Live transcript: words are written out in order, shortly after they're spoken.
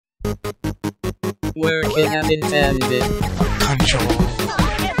working as intended. KANCHO.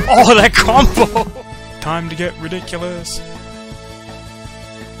 Oh, that combo! Time to get ridiculous.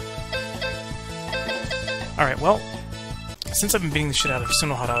 Alright, well, since I've been beating the shit out of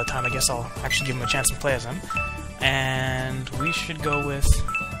Sunohara all the time, I guess I'll actually give him a chance to play as him. And we should go with...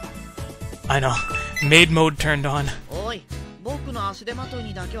 I know, maid mode turned on. Oi, 僕の足手まとい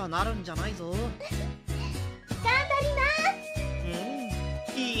にだけはなるんじゃないぞ。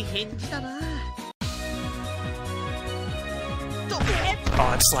いい返事だな。Oh,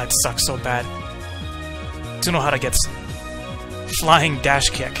 that slide sucks so bad. Sunohara gets flying dash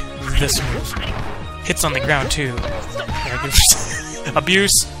kick. This move. Hits on the ground too.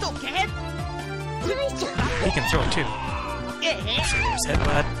 Abuse. He can throw it too. There's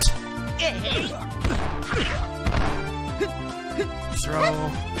headbutt.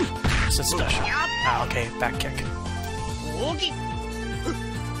 Throw. It's a special. Ah, okay, back kick.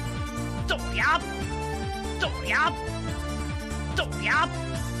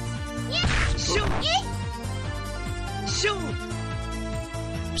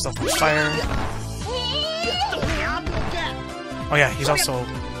 Yourself on fire. Oh yeah, he's also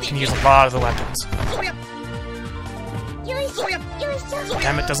can use a lot of the weapons.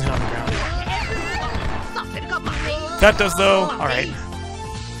 Damn it, doesn't hit on the ground. That does though. All right.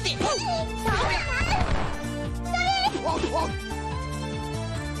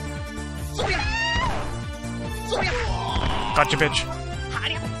 Gotcha, bitch.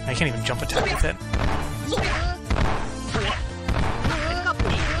 I can't even jump attack with it.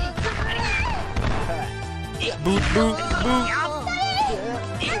 Boot, boot, boot.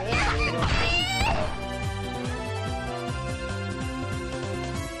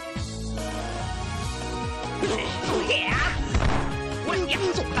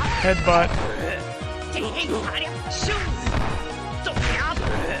 Headbutt.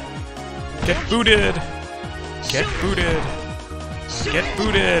 Get booted. Get booted. Get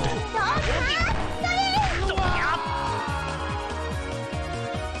booted.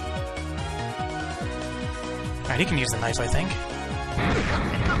 Alright, he can use the knife, I think.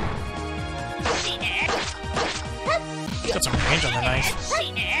 He's got some range on the knife.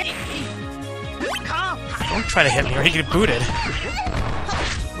 Don't try to hit me or you get booted.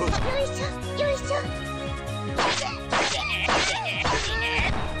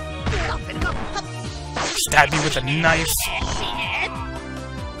 Stab you with a knife.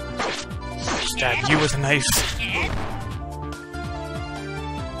 Stab you with a knife.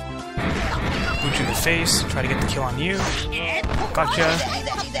 Boot you in the face. Try to get the kill on you. Gotcha.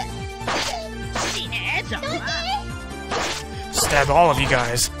 Stab all of you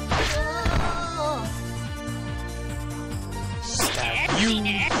guys. Stab you.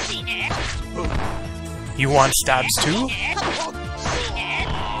 You want stabs too?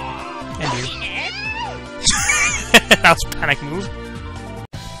 And you. That was a panic move.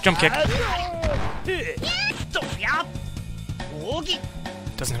 Jump kick.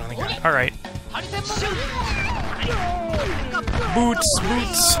 Doesn't hit on the ground. Alright. Boots,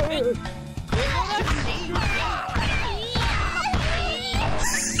 boots.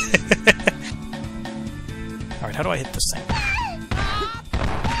 Alright, how do I hit this thing?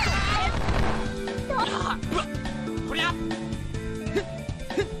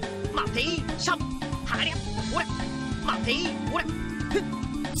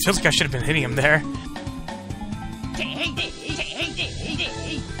 Feels like I should have been hitting him there.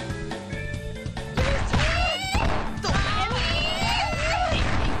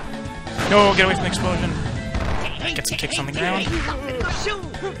 No, get away from the explosion. Get some kicks on the ground.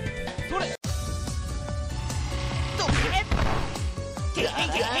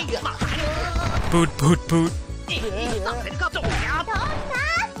 Boot, boot, boot.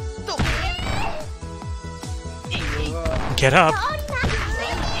 Get up.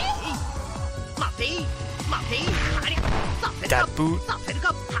 That boot.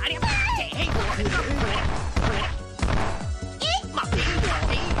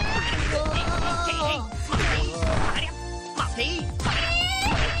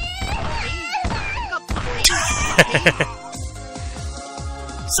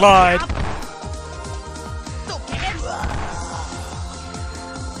 Slide.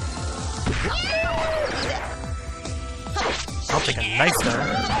 I'll take a knife though.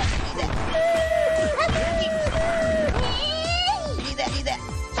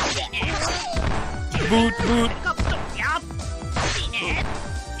 Boot, boot.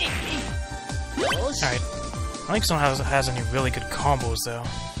 Alright. I think someone has any really good combos though.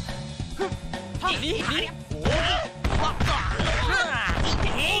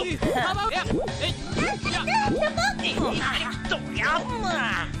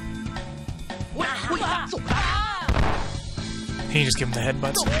 He just give him the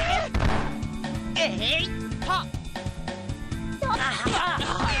headbutts.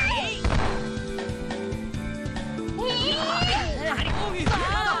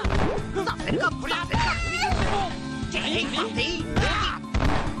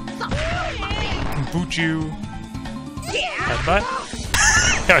 Boot you. Headbutt?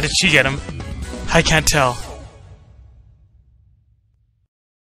 How did she get him? I can't tell.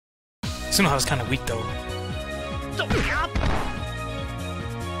 Sunohara's kind of weak though.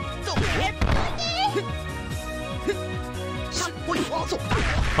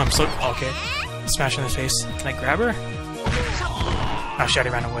 I'm so okay. Smash in the face. Can I grab her? Oh shit,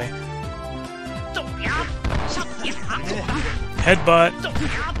 he ran away. Headbutt.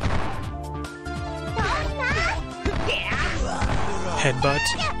 Headbutt.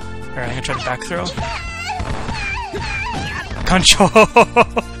 Alright, I'm gonna try the back throw. KANCHO!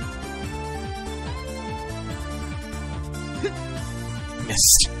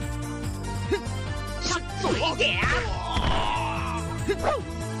 Missed.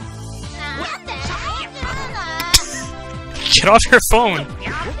 Get off your phone!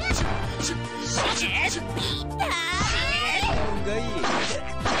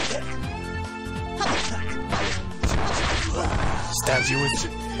 Stabs you with...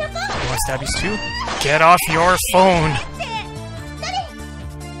 You want stabbies too? Get off your phone!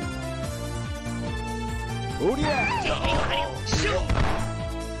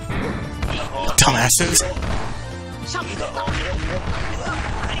 Dumbasses!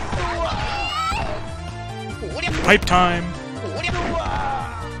 Pipe time!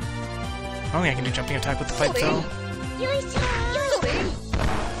 I don't think I can do jumping attack with the pipe though.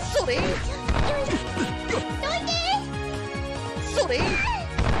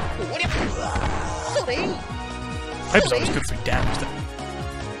 Pipe is always good for damage though.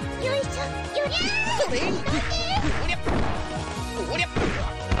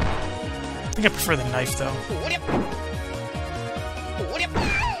 I think I prefer the knife though.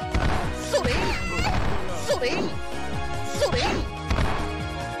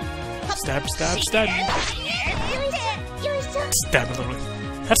 Stab, stab, stab. Stab a little.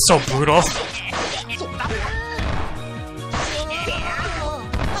 That's so brutal.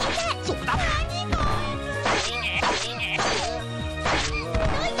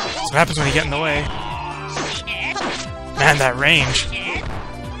 That's what happens when you get in the way. Man, that range.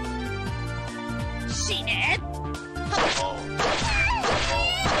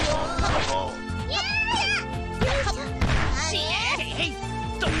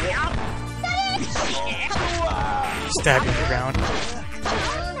 Stab you in the ground.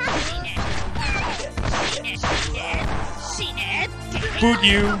 Boot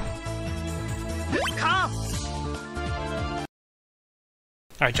you!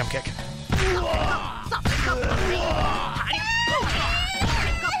 Alright, jump kick.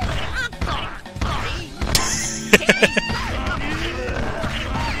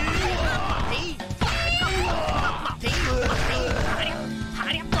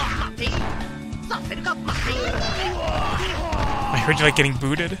 I heard you like getting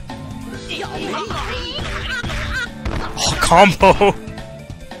booted. Oh, combo!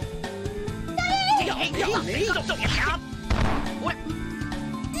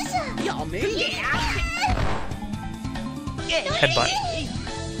 Headbutt.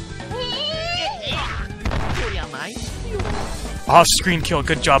 Off-screen kill.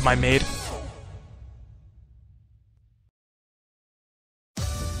 Good job, my maid.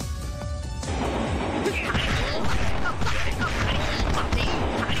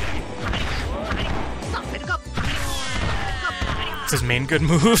 It's his main good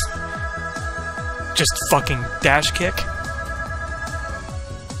move. Just fucking dash kick.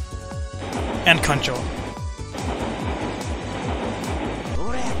 And KANCHO.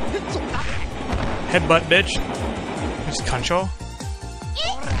 Headbutt, bitch. There's KANCHO.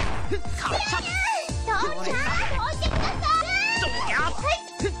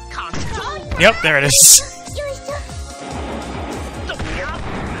 Yep, there it is.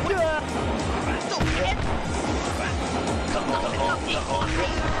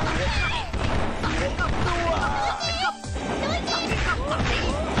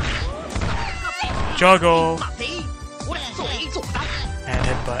 Juggle! And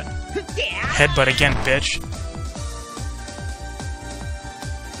headbutt. Headbutt again, bitch.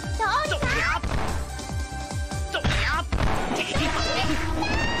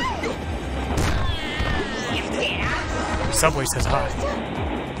 Subway says hi.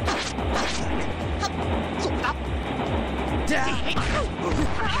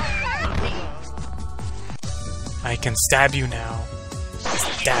 I can stab you now.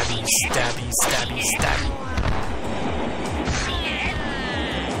 Stabby, stabby, stabby, stabby.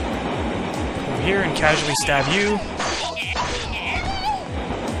 over here and casually stab you.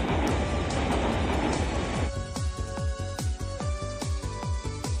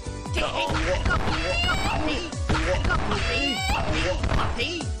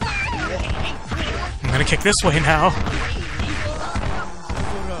 I'm gonna kick this way now.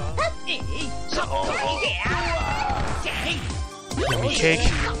 Yummy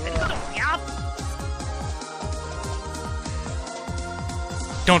cake.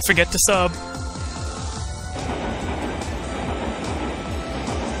 Don't forget to sub.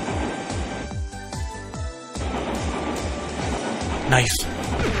 Knife.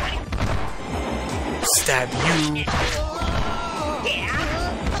 Stab you.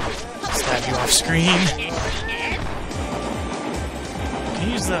 Stab you off screen. Can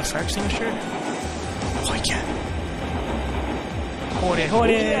you use the fire extinguisher? Oh, I can. Hore, hore!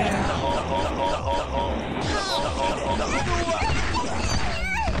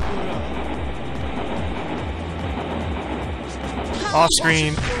 Off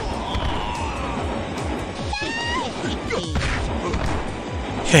screen.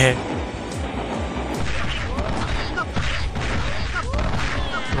 Heh.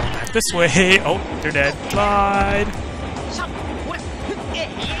 Roll back this way. Oh, they're dead. Glide.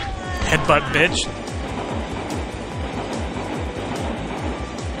 Headbutt, bitch.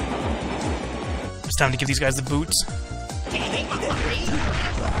 It's time to give these guys the boots.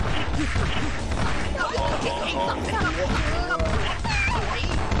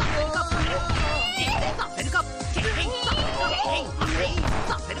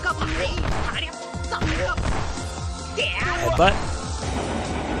 Headbutt.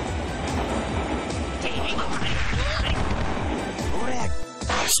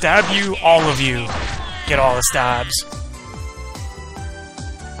 Stab you, all of you. Get all the stabs.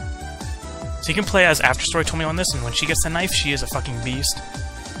 So you can play as After Story Tomoyo on this, and when she gets the knife, she is a fucking beast.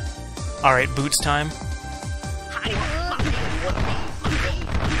 Alright, boots time.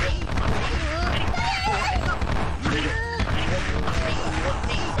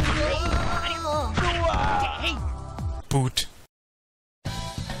 Boot.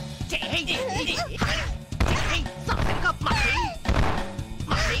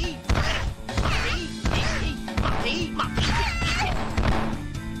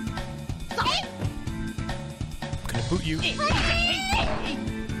 I'm gonna boot you.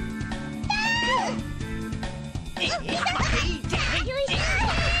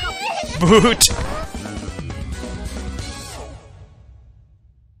 Boot!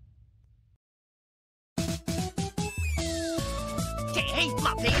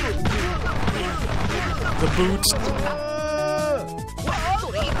 The boot.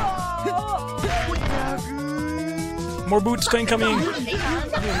 More boots incoming.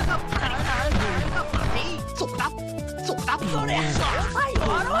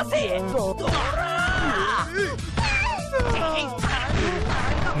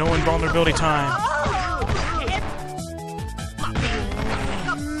 No invulnerability time.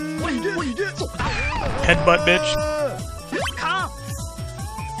 Headbutt, bitch.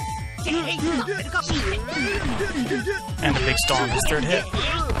 And a big stall on his third hit.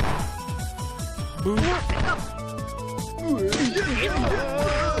 Boop.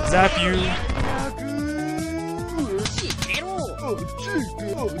 Zap you.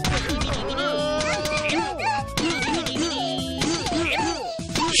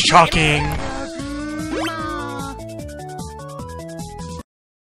 Shocking.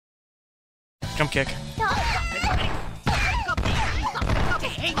 Jump kick.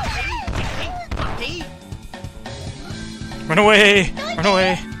 Run away! Run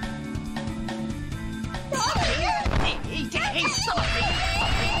away!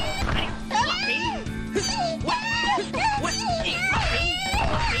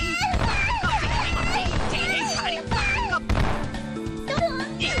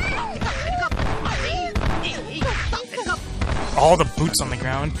 All the boots on the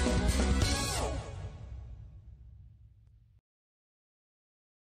ground.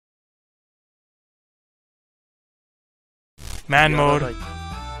 Man mode.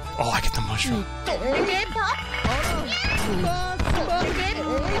 Oh, I get the mushroom.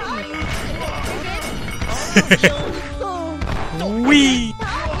 Wee!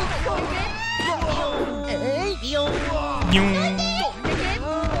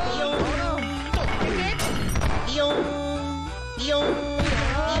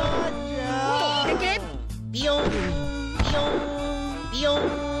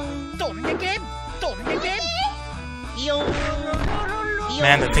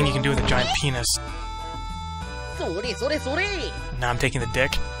 Man, that thing you can do with a giant penis. Now I'm taking the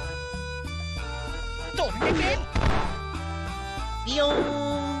dick.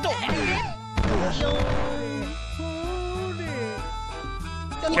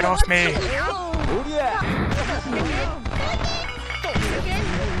 Get off me!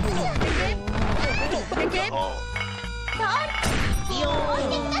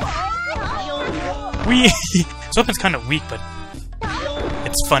 Wee! This weapon's kind of weak, but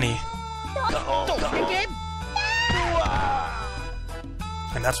it's funny.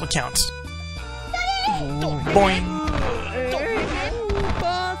 And that's what counts. Boing!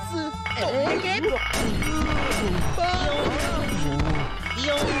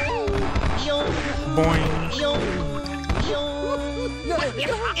 Boing!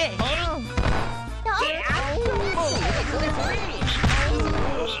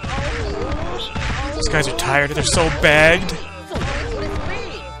 These guys are tired, they're so bagged.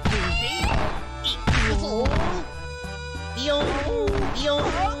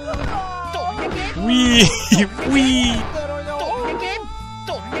 Wee! Wee!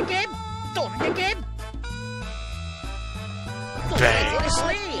 Bags.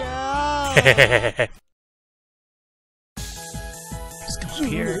 Let's come up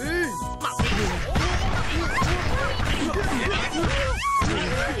here.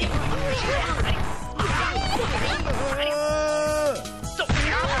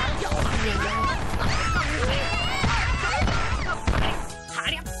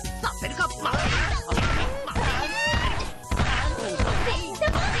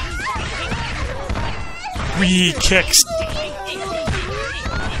 Wee kicks.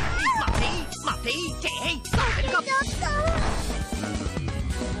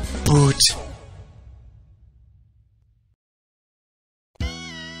 Boot.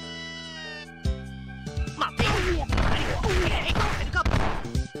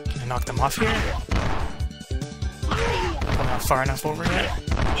 Can I knock them off here? We're not far enough over yet.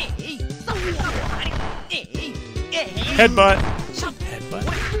 Headbutt. Headbutt.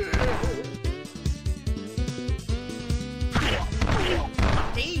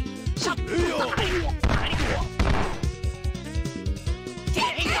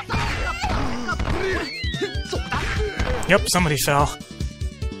 Yep, somebody fell.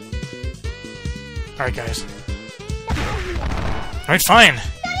 Alright, guys. Alright, fine.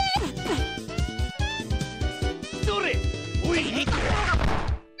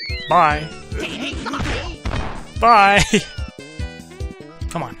 Bye. Bye.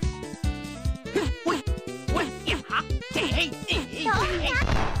 Come on.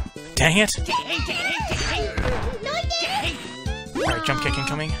 Dang it. Alright, jump kick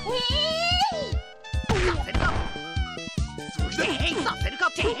incoming.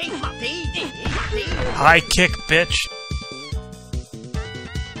 High kick, bitch.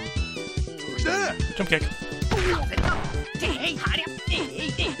 Jump kick.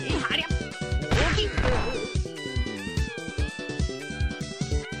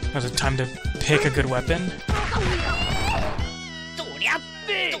 Now's the time to pick a good weapon.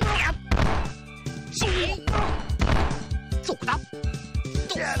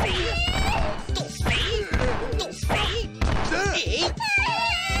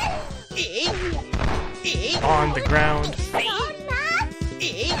 On the ground.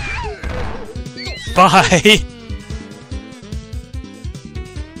 Bye!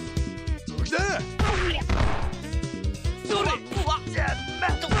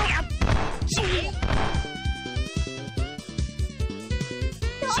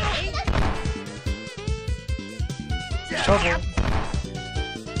 Shovel.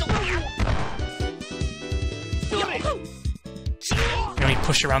 Can we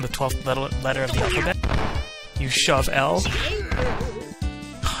push around the 12th letter of the alphabet? You shove L.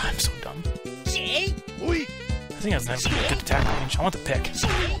 Oh, I'm so dumb. I think that's a good attack range. I want the pick.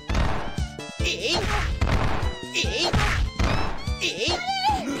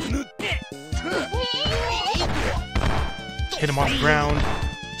 Hit him on the ground.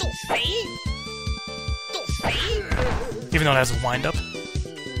 Even though it has a wind-up.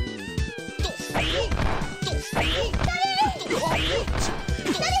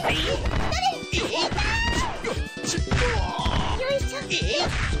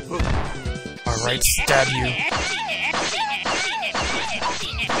 Alright, stab you.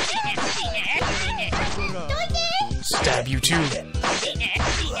 Stab you too.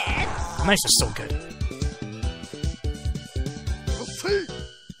 Knife is so good.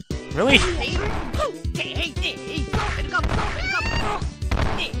 Really?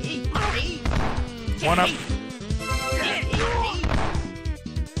 One up.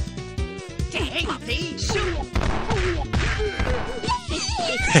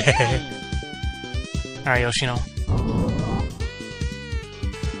 Alright, Yoshino.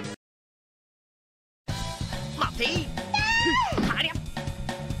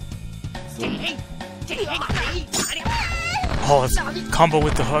 Oh, it's combo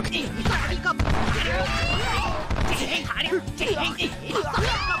with the hook.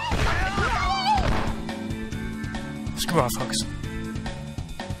 Screw off hooks.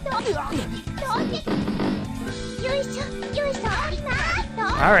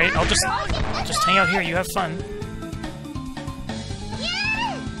 Alright, I'll just hang out here, you have fun.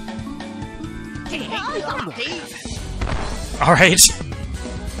 Alright.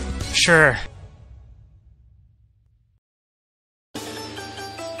 Sure.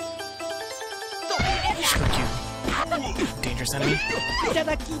 Screw you. Dangerous enemy.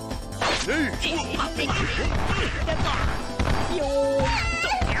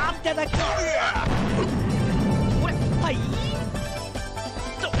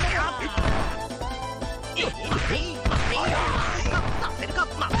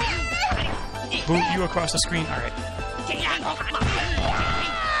 Boot you across the screen. Alright.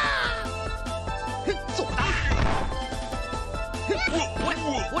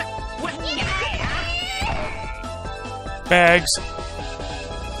 Bags.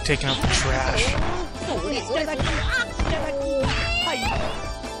 Taking out the trash.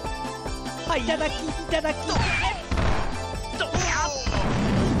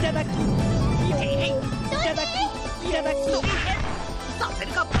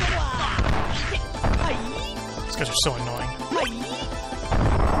 These guys are so annoying.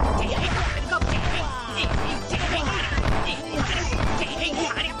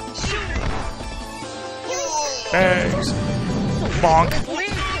 Bags. Bonk.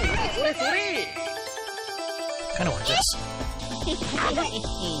 Kinda want this.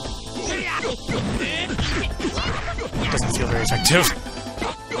 Doesn't feel very effective.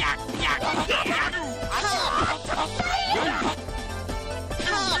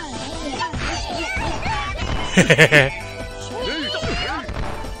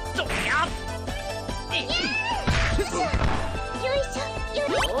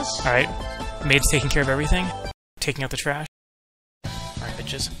 Alright. Maid's taking care of everything. Taking out the trash. Alright,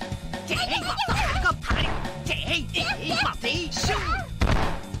 bitches.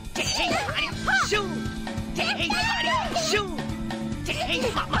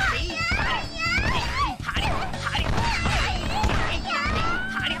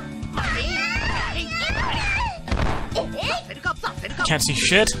 Can't see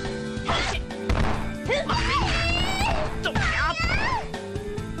shit.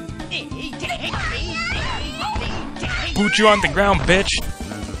 Boot you on the ground, bitch.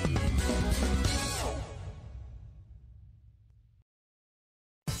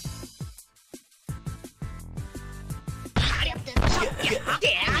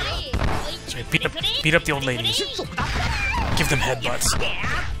 Sorry, beat up the old ladies. Give them headbutts.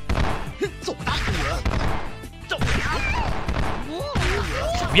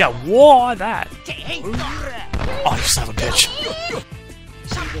 Yeah, whoa, that. Oh, you son of a bitch.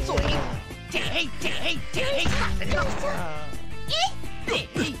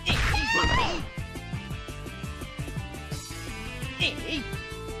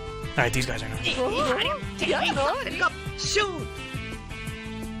 Alright, these guys are not.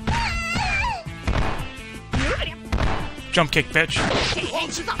 Jump kick, bitch.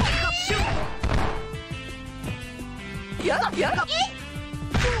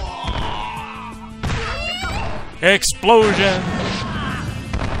 Explosion!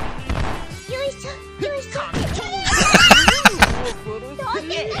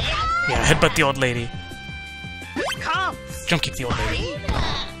 Yeah, headbutt the old lady. Jump kick the old lady.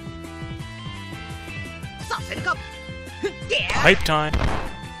 Pipe time.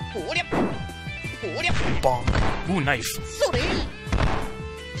 Bonk. Ooh, knife.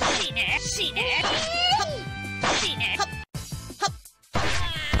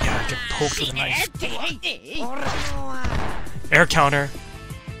 Yeah, I get poked with a knife. Air counter.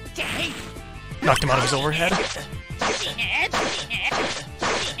 Knocked him out of his overhead.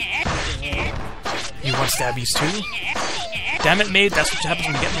 You want stabbies too? Damn it, maid, that's what happens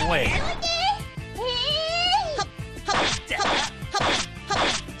when you get in the way.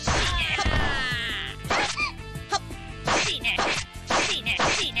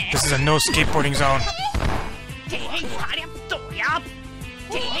 This is a no skateboarding zone.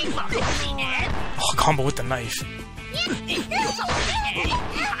 Oh, combo with the knife.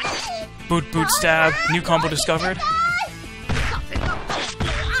 Boot, stab. New combo discovered.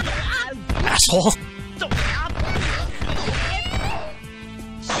 Asshole.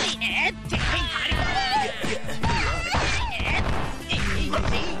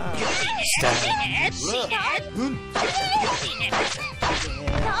 Stab.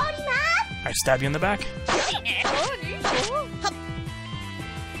 I stab you in the back.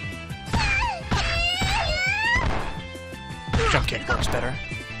 Jump kick works better.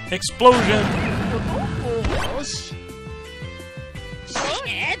 Explosion!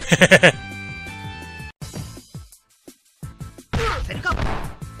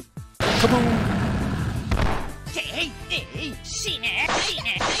 Kaboom!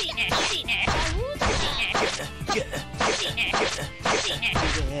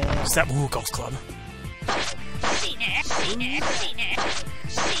 What's that? Ooh, golf club.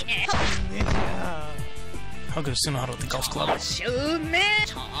 How good is Sunohara with the golf club?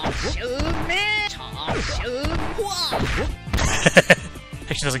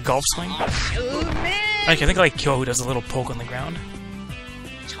 Actually does a golf swing. I think I like Kyo, who does a little poke on the ground.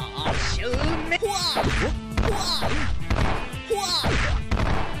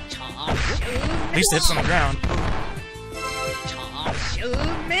 At least it hits on the ground.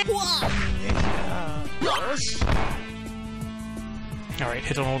 Alright,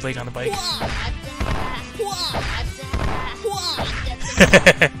 hit an old lady on the bike.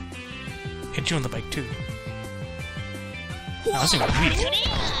 Hit you on the bike too. Oh, this thing is weak.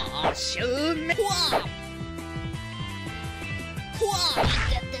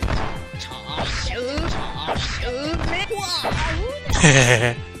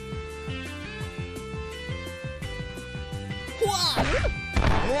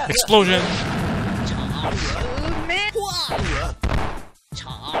 Explosion!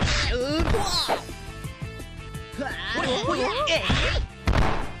 I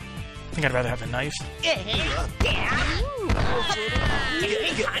think I'd rather have a knife.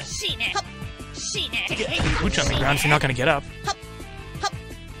 Pooch on the ground if you're not gonna get up.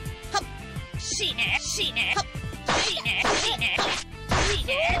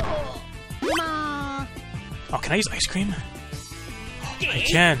 Oh, can I use ice cream? I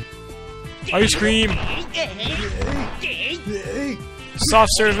can. Ice cream! Soft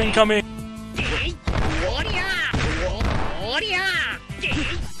serve incoming!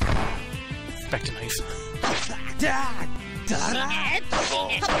 Back to knife.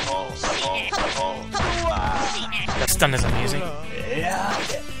 That stun is amazing.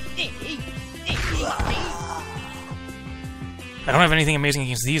 I don't have anything amazing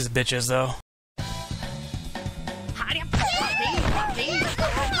against these bitches, though.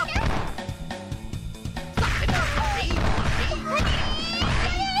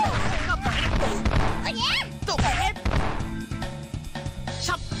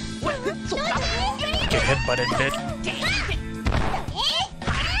 Get headbutted, bitch.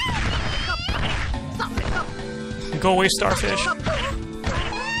 Go away, starfish.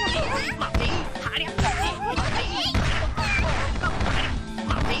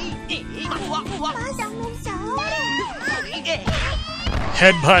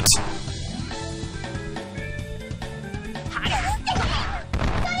 Headbutt.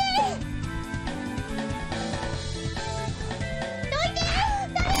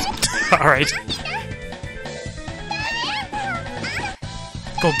 Alright.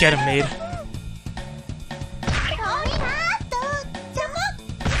 Go get him, maid.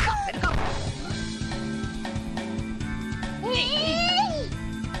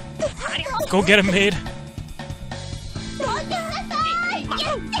 Go get him, maid.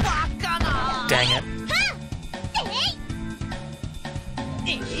 Dang it.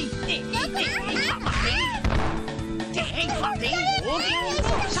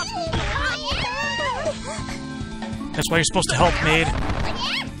 That's why you're supposed to help, maid.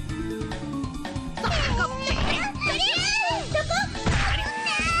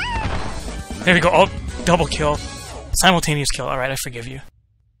 There we go. Oh, double kill. Simultaneous kill. Alright, I forgive you.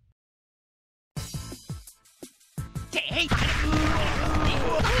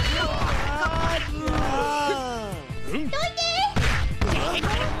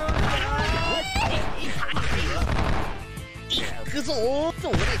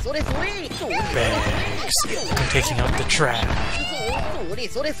 Bags. I'm taking out the trash.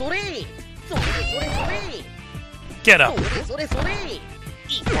 Get up.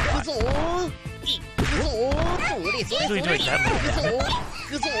 Really doing that little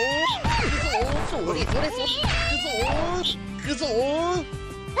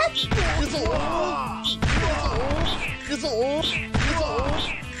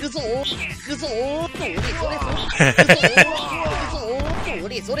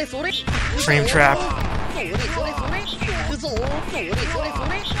Frame trap.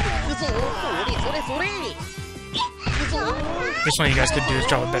 Which one of you guys could do is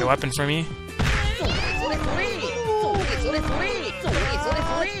drop a better weapon for me?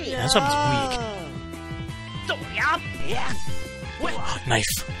 Yeah, this weapon's weak. Oh,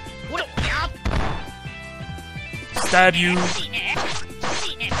 knife. Stab you.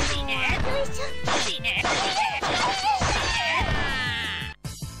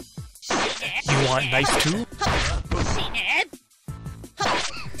 want knife too?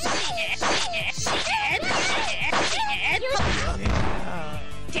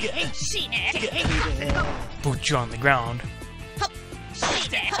 Boot you on the ground.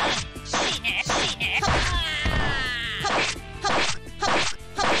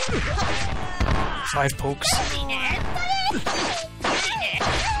 5 pokes.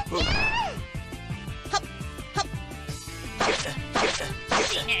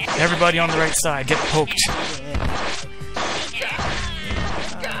 Everybody on the right side, get poked.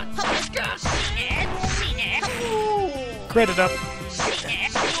 Credit up.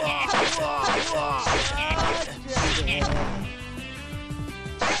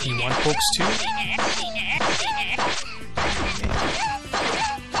 You want pokes too?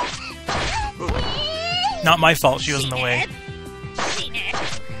 Not my fault, she was in the way.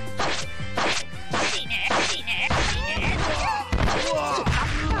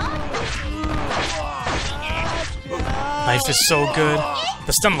 Knife is so good.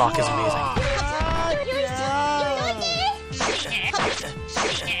 The stun lock is amazing.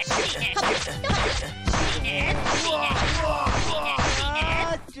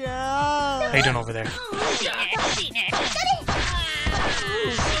 How you doing over there?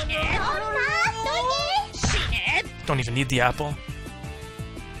 Don't even need the apple.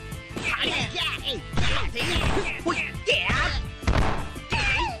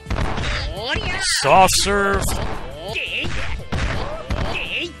 Soft serve.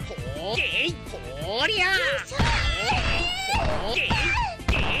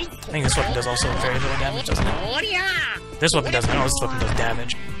 I think this weapon does also very little damage, doesn't it? This weapon doesn't. No, this weapon does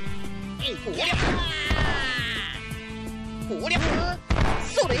damage.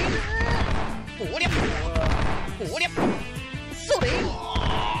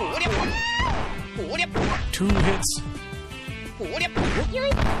 Two hits.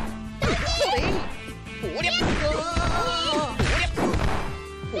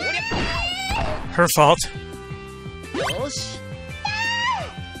 Her fault.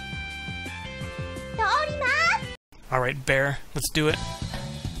 Alright, bear, let's do it.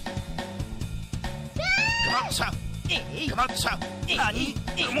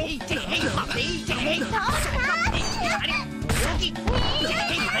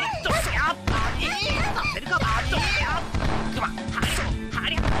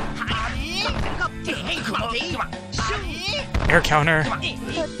 Air counter.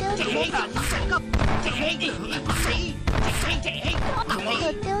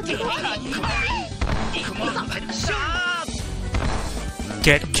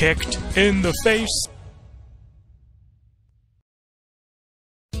 Get kicked in the face.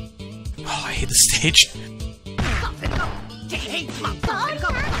 Oh, I hate the stage.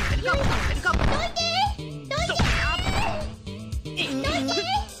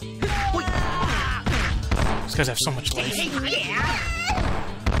 These guys have so much life.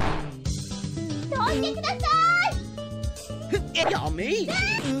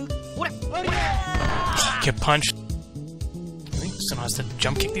 Get punched. I think Sunohara has to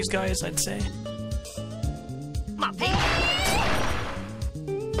jump kick these guys, I'd say.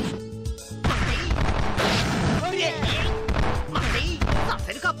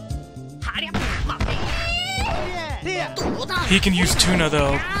 He can use TUNA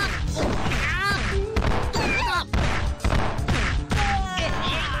though.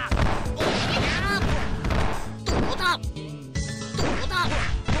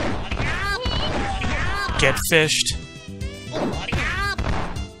 Get fished.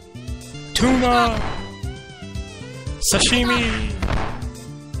 TUNA! Sashimi!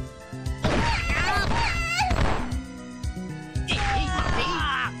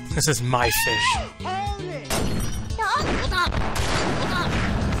 This is my fish.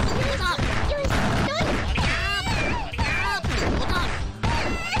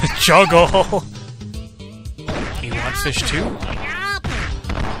 Juggle! You want fish too?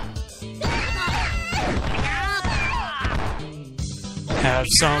 Have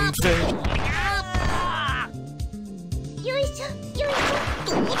some fish.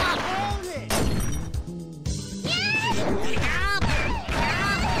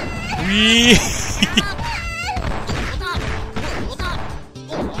 Wee!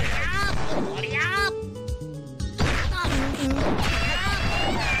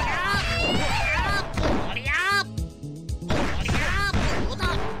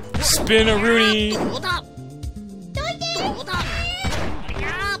 Spin-a-rooney!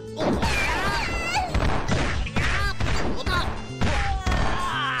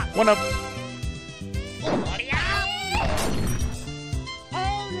 One up.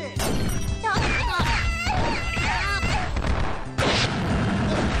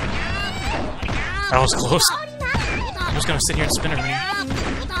 That was close. I'm just gonna sit here and spin everything.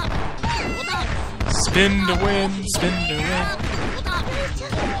 Spin to win, spin to win.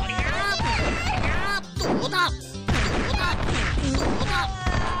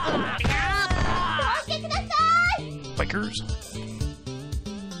 Bikers.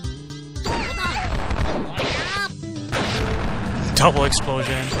 Double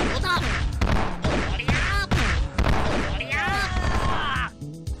explosion.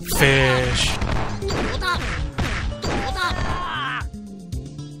 Fish.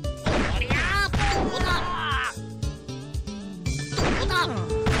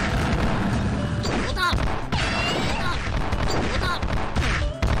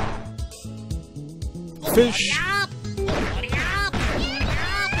 Fish.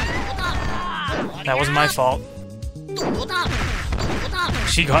 That wasn't my fault.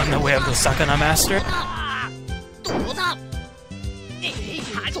 She got in the way of the Sakana Master.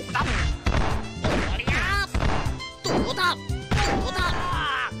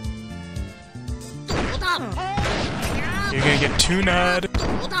 You're gonna get tuna'd.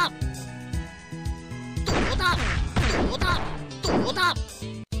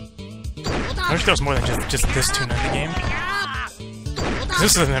 I wish there was more than just this tuna in the game.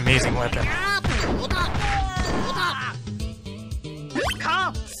 This is an amazing weapon.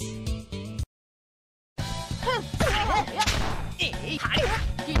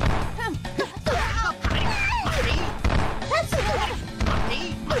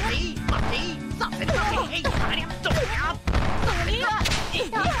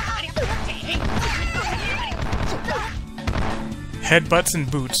 Headbutts and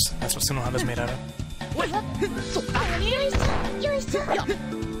boots. That's what Sunohara's made out of.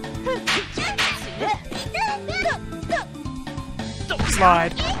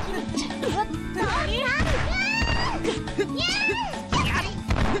 Slide.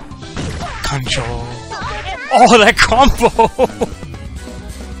 KANCHO. Oh, that combo!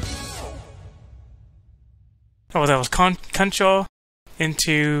 Oh, that was KANCHO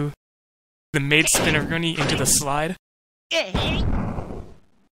into the maid spinner Rooney into the slide.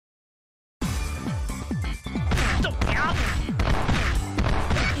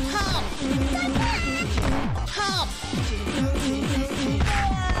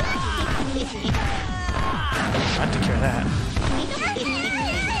 I'd take care of that.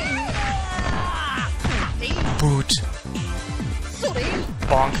 Boot.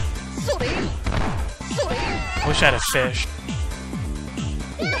 Bonk. Wish I had a fish.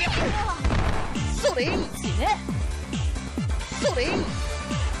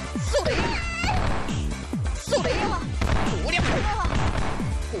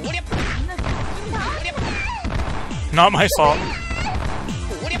 Not my fault.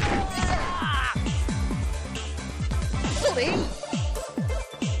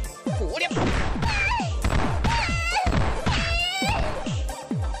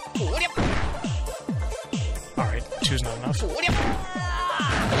 Alright, two's not enough.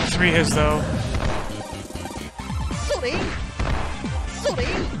 3 is though.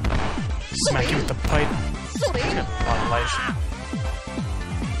 Smack you with the pipe. He's got a lot of life.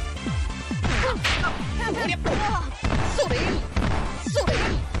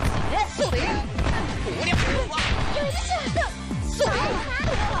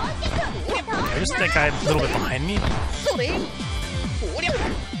 There's that guy a little bit behind me.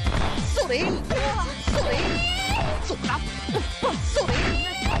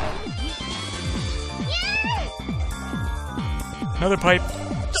 Another pipe.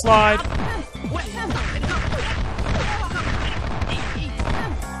 Slide.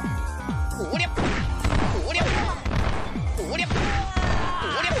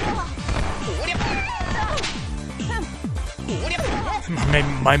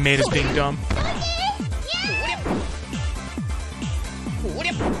 My maid is being dumb.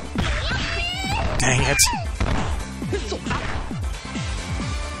 Dang it.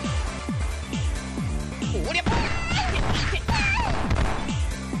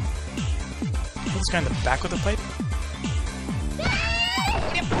 This guy in the back with the pipe?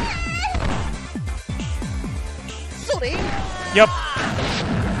 Yep.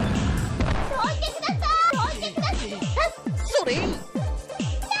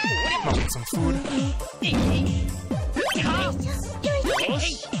 I'll get some food.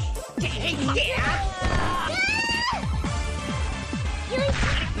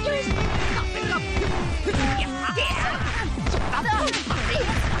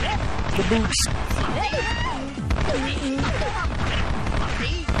 The boots.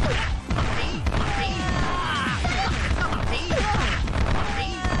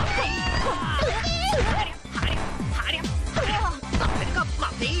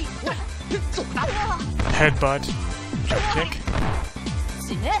 Headbutt. Jump kick.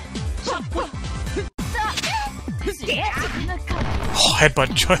 Oh, headbutt.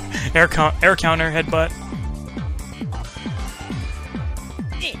 Air counter, headbutt.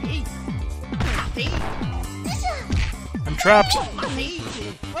 I'm trapped.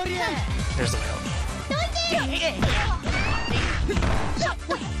 There's the way out.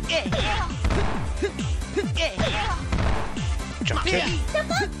 Jump kick.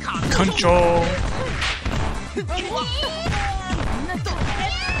 KANCHO.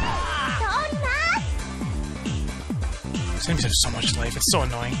 These enemies have so much life, it's so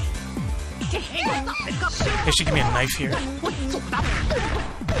annoying. They should give me a knife here.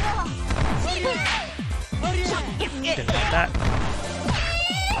 Didn't want that.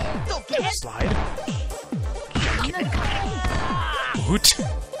 Slide. Boot.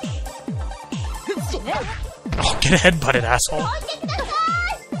 Oh, get headbutted, asshole.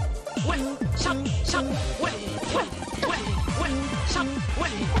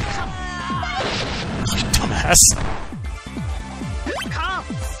 Dumbass.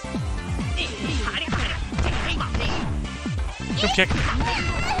 Jump kick.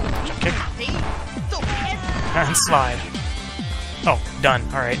 Jump kick. And slide. Oh, done.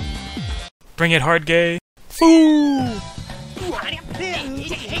 Alright. Bring it hard, gay. Foo!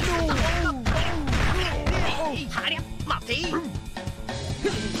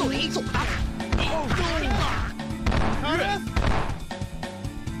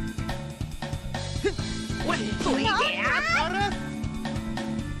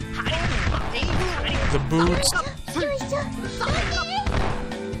 The boots. I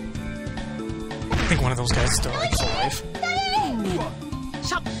think one of those guys is still like full life.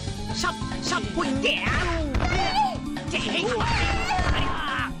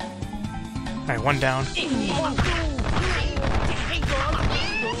 Alright, one down.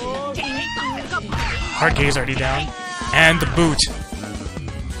 Hard gaze already down. And the boot.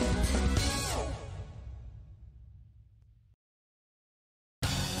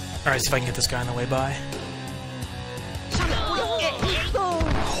 Alright, see if I can get this guy on the way by.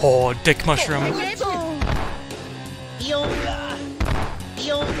 Oh, dick mushroom.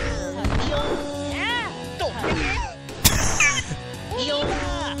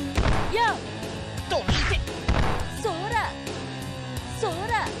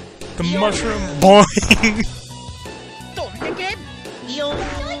 The mushroom. Boing!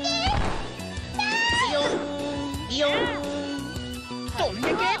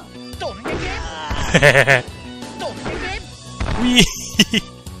 Wee!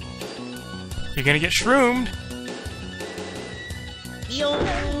 You're gonna get shroomed!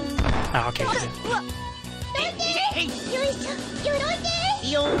 Oh, okay.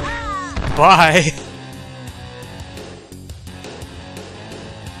 Bye!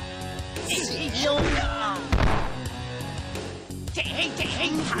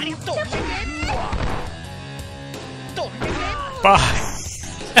 Bye!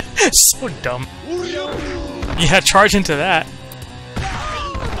 So dumb. Yeah, charge into that.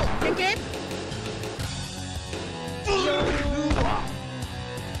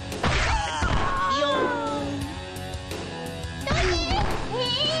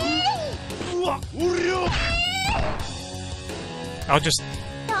 I'll just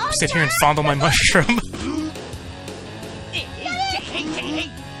sit here and fondle my mushroom.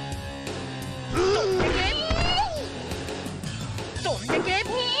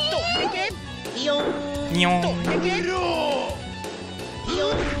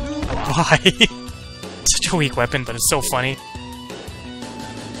 Why? Such a weak weapon, but it's so funny.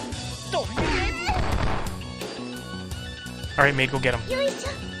 Alright, maid, go get him.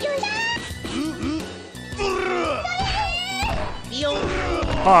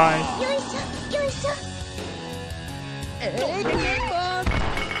 Bye.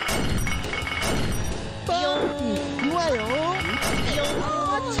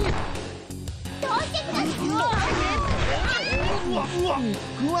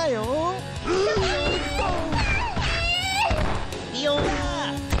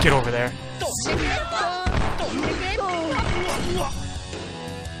 Get over there.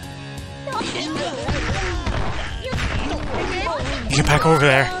 Get back over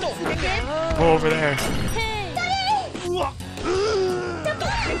there. Go over there.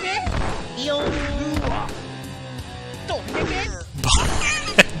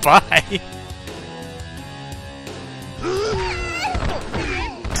 Bye.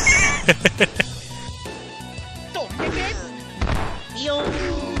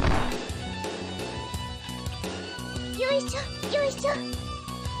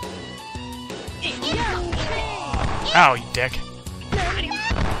 Ow, you dick.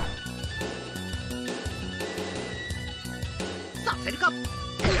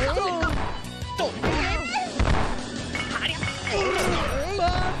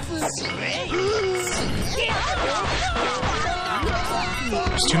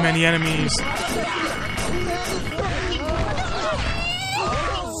 There's too many enemies.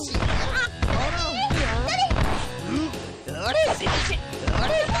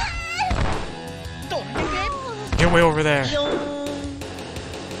 Get way over there.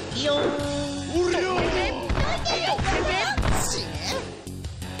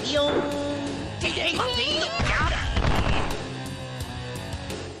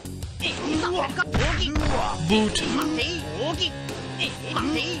 Boot.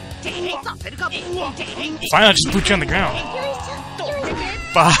 Fine, I'll just boot you on the ground.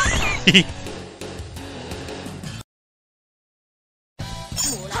 Bye.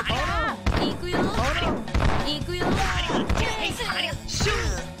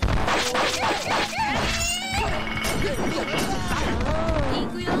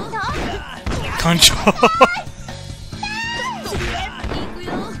 KANCHO.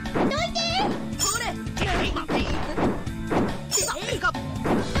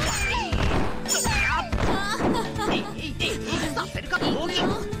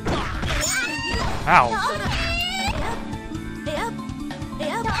 Ow.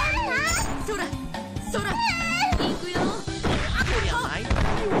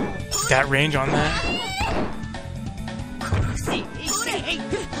 That range on that?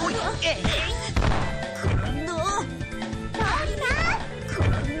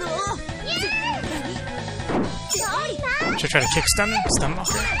 Should I try to kick stun him? Stun block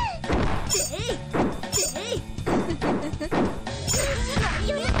her?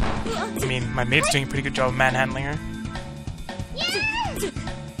 I mean, my maid's doing a pretty good job of manhandling her.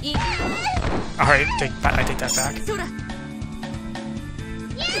 Alright, I take that back. Boot.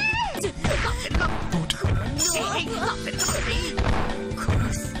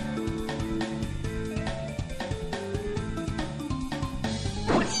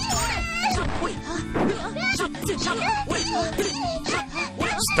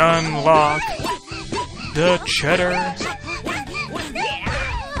 Stun lock the cheddar.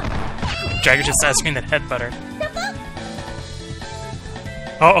 Jagger just asked me that headbutter.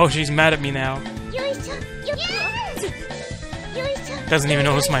 Oh, she's mad at me now. Doesn't even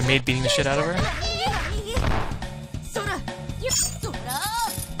notice my maid beating the shit out of her.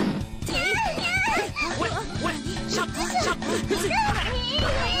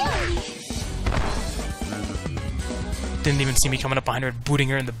 Didn't even see me coming up behind her and booting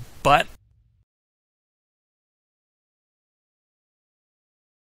her in the butt.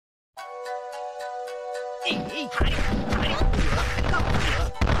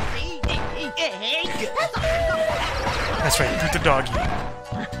 That's right, boot the doggy.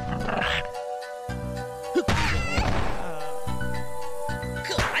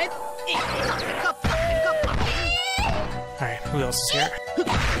 Alright, who else is here?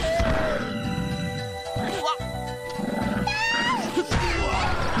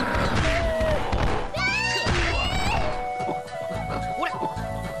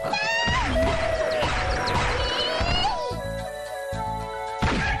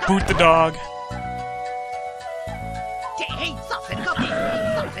 Boot the dog.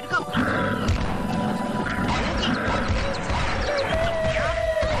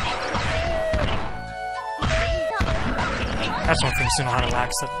 That's one thing Sunohara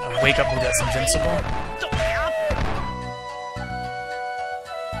lacks, a wake-up move that's invincible.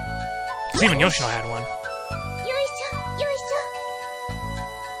 Even Yoshino had one.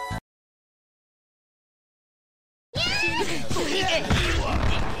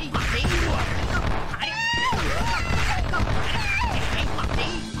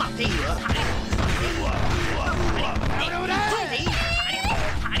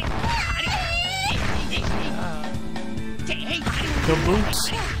 The boots.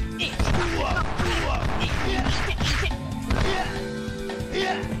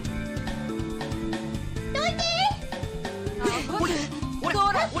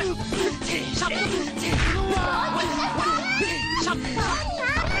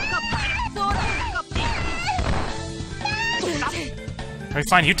 Alright,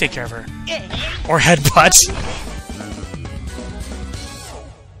 fine, you take care of her. Or headbutt.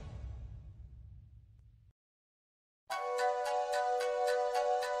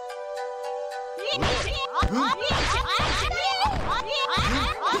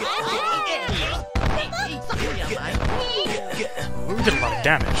 We did a lot of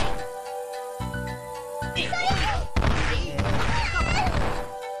damage.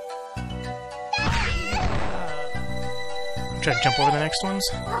 Try to jump over the next ones.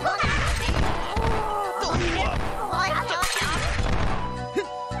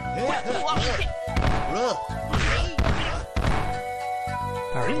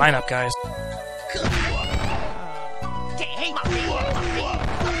 Alright, line up, guys.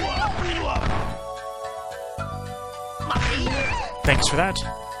 Thanks for that.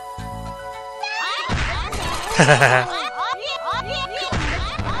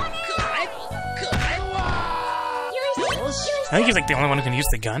 I think he's like the only one who can use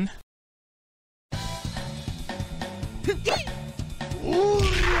the gun.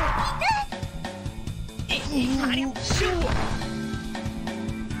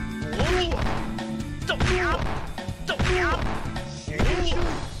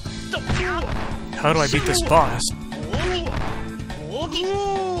 How do I beat this boss?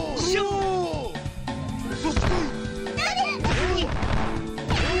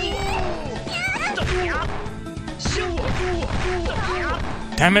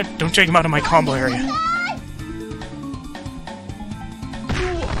 Damn it, don't take him out of my combo area.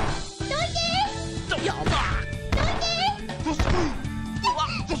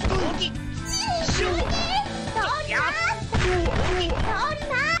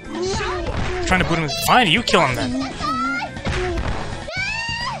 I'm trying to boot him. Fine, you kill him then.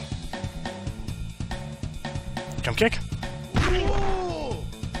 Jump kick.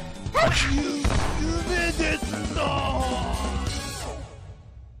 Punch.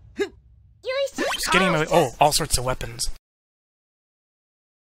 Just getting him. Oh, all sorts of weapons.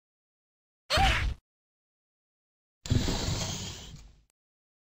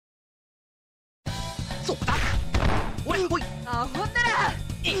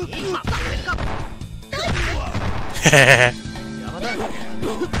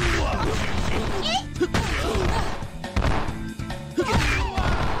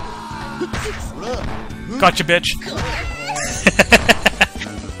 Gotcha, bitch.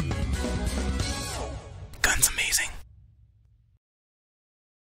 Gun's amazing.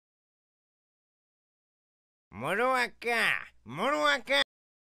 I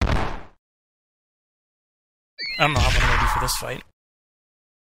don't know what I'm gonna do for this fight.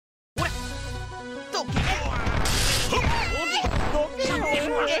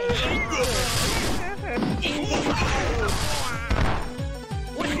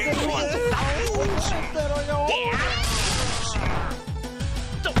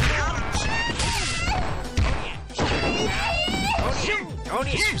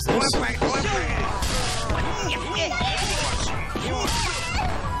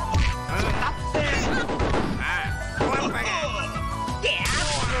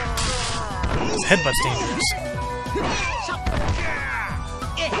 This headbutt's dangerous.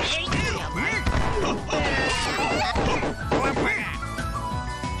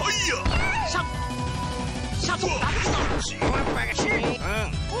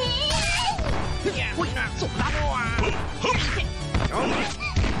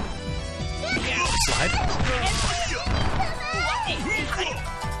 Slide.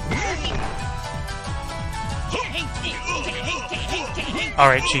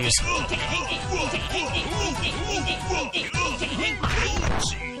 Alright, jeez.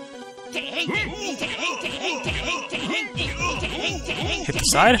 Hit the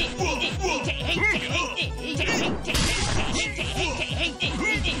side.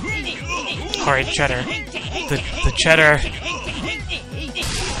 Alright, cheddar. The cheddar.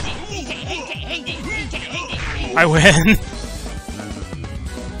 I win.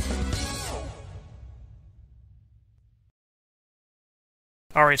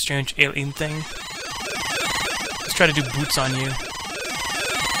 Alright, strange alien thing. Let's try to do boots on you.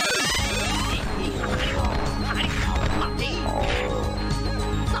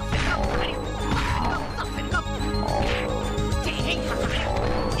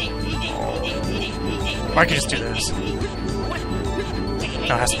 Or I could just do this. No,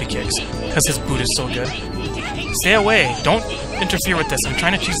 it has to be kicks. Because his boot is so good. Stay away! Don't interfere with this. I'm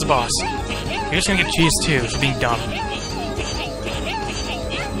trying to cheese the boss. You're just gonna get cheesed too for being dumb.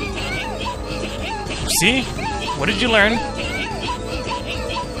 See? What did you learn?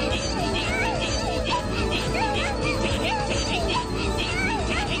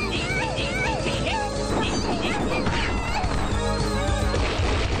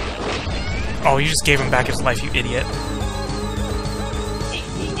 Oh, you just gave him back his life, you idiot.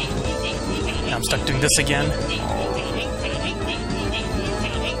 Now I'm stuck doing this again.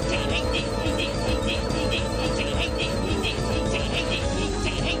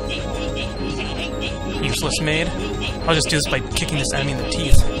 Useless maid. I'll just do this by kicking this enemy in the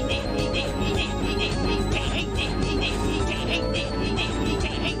teeth.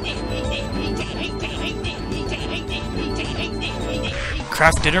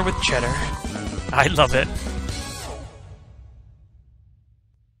 Craft dinner with cheddar. I love it.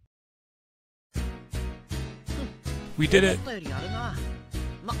 We did it. 思ったよりやるな。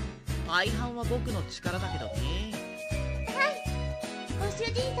ま、大半は僕の力だけどね。はい。ご主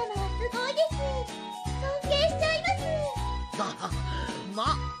人様はすごいです。尊敬しちゃいます。ま、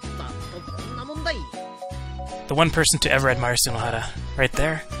ざっとこんな問題。The one person to ever admire Sunohara. Right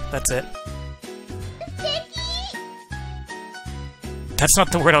there. That's it. That's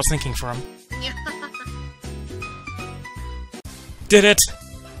not the word I was thinking for him. Did it!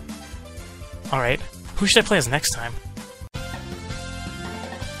 Alright, who should I play as next time?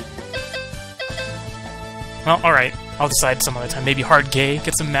 Well, alright, I'll decide some other time. Maybe hard gay,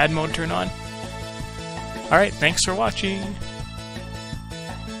 get some mad mode turned on. Alright, thanks for watching!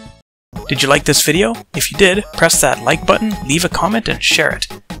 Did you like this video? If you did, press that like button, leave a comment, and share it.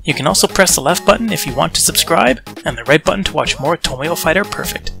 You can also press the left button if you want to subscribe, and the right button to watch more Tomoyo Fighter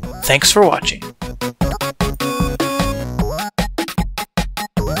Perfect. Thanks for watching!